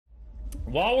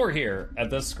while we're here at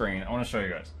this screen, I want to show you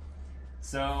guys.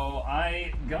 So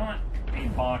I got a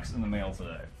box in the mail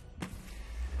today.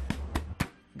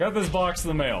 Got this box in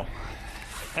the mail,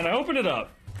 and I opened it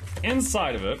up.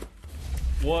 Inside of it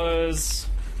was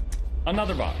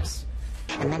another box.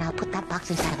 And then I'll put that box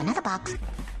inside of another box.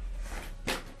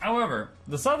 However,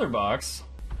 this other box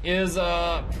is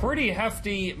a pretty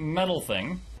hefty metal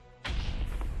thing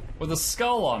with a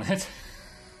skull on it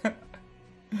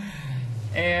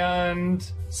and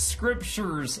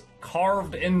scriptures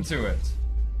carved into it.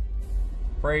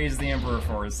 Praise the Emperor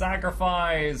for his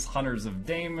sacrifice, hunters of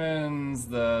daemons,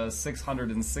 the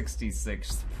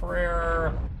 666th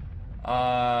prayer,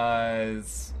 I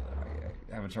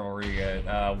have trouble reading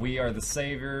it. We are the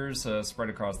saviors, spread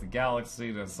across the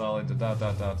galaxy, to solid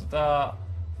da-da-da-da-da-da,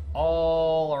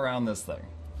 all around this thing.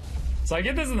 So I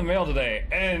get this in the mail today,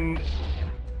 and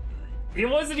it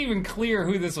wasn't even clear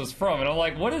who this was from, and I'm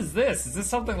like, what is this? Is this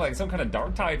something like some kind of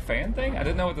Dark Tide fan thing? I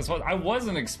didn't know what this was. I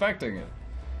wasn't expecting it.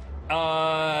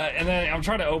 And then I'm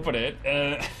trying to open it,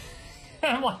 and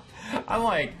I'm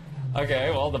like,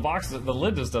 okay, well, the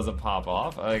lid just doesn't pop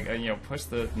off. Push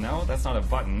the, no, that's not a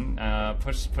button.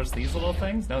 Push these little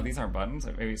things. No, these aren't buttons.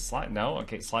 Maybe slide, no,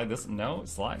 okay, slide this, no,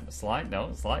 slide, no,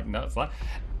 slide, no, slide.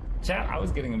 Chat, I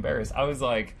was getting embarrassed. I was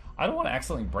like, I don't want to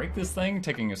accidentally break this thing,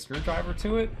 taking a screwdriver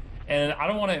to it, and I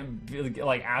don't want to,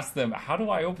 like, ask them, how do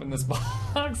I open this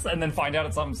box, and then find out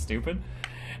it's something stupid.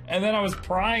 And then I was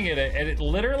prying at it, and it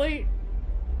literally,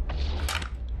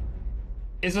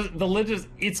 the lid is,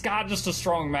 it's got just a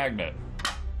strong magnet.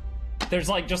 There's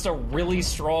like just a really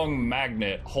strong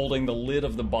magnet holding the lid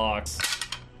of the box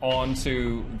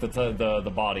onto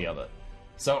the body of it.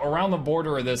 So around the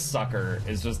border of this sucker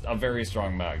is just a very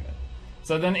strong magnet.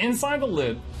 So then inside the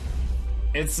lid,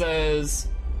 it says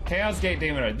Chaos Gate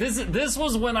Demon. This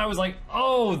was when I was like,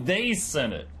 oh, they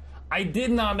sent it. I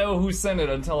did not know who sent it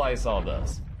until I saw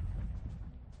this.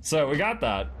 So we got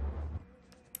that.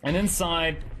 And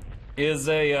inside is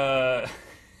a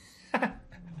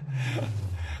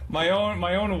my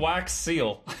own wax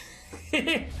seal.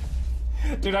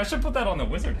 Dude, I should put that on the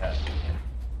wizard hat.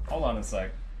 Hold on a sec.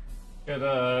 It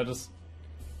just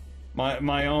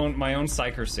my own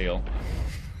psyker seal.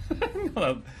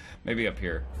 Maybe up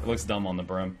here. It looks dumb on the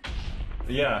brim.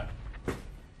 But yeah.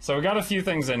 So we got a few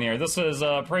things in here. This is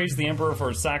praise the Emperor for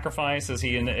his sacrifice, as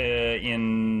he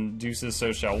induces,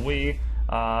 so shall we.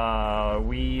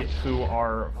 We who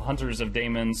are hunters of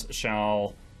daemons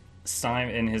shall stime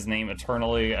in his name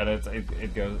eternally, and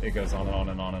it goes on and on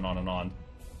and on and on and on.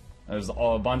 There's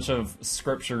a bunch of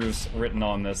scriptures written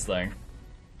on this thing.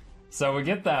 So we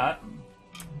get that,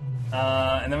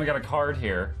 and then we got a card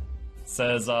here. It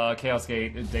says Chaos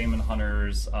Gate Daemon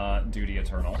Hunters Duty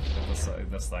Eternal.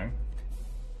 This thing.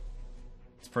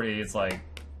 It's pretty. It's like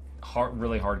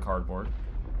really hard cardboard.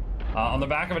 On the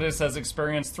back of it, it says,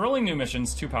 experience thrilling new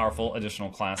missions, 2 powerful additional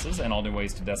classes, and all new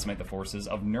ways to decimate the forces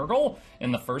of Nurgle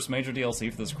in the first major DLC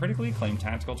for this critically acclaimed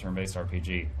tactical turn-based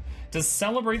RPG. To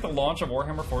celebrate the launch of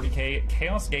Warhammer 40k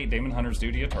Chaos Gate Daemon Hunters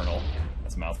Duty Eternal,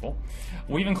 that's a mouthful,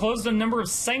 we've enclosed a number of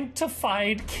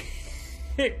sanctified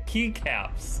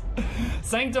keycaps.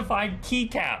 Sanctified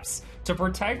keycaps to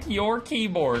protect your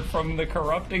keyboard from the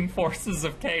corrupting forces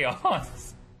of chaos.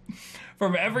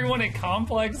 From everyone at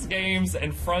Complex Games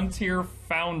and Frontier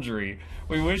Foundry,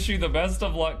 we wish you the best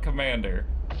of luck, Commander.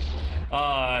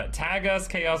 Tag us,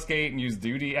 Chaos Gate, and use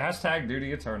hashtag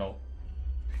Duty Eternal.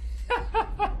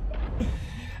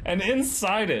 And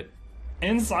inside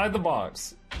the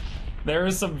box, there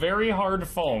is some very hard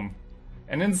foam.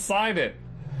 And inside it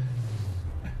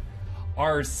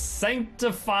are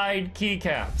sanctified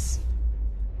keycaps.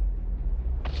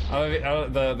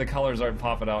 The colors aren't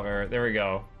popping out there. There we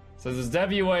go. So this is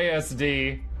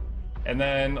WASD, and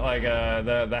then like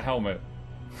the helmet.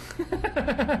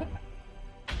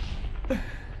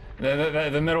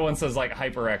 the middle one says like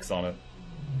HyperX on it.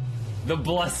 The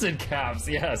blessed caps,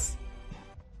 yes.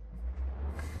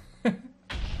 So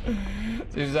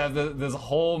you just have this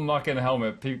whole mucking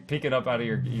helmet peeking up out of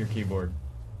your keyboard.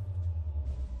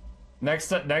 Next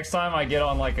time I get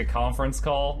on like a conference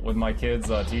call with my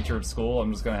kid's teacher at school,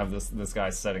 I'm just gonna have this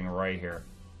guy sitting right here.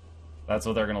 That's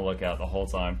what they're gonna look at the whole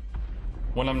time.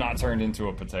 When I'm not turned into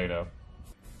a potato.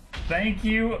 Thank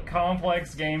you,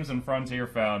 Complex Games and Frontier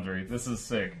Foundry. This is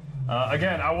sick.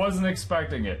 Again, I wasn't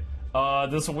expecting it.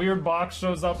 This weird box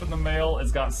shows up in the mail.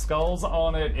 It's got skulls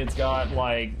on it. It's got,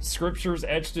 like, scriptures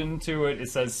etched into it. It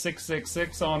says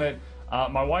 666 on it.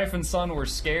 My wife and son were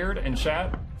scared, and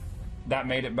chat, that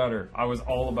made it better. I was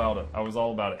all about it. I was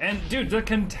all about it. And, dude, the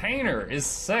container is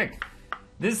sick.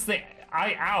 This thing,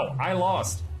 I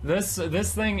lost.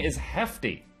 This thing is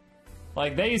hefty.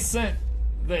 Like, they sent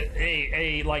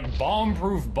a like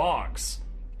bomb-proof box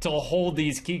to hold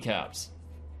these keycaps.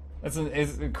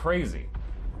 It's crazy.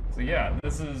 So yeah,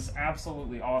 this is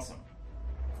absolutely awesome.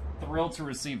 Thrilled to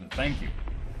receive it. Thank you.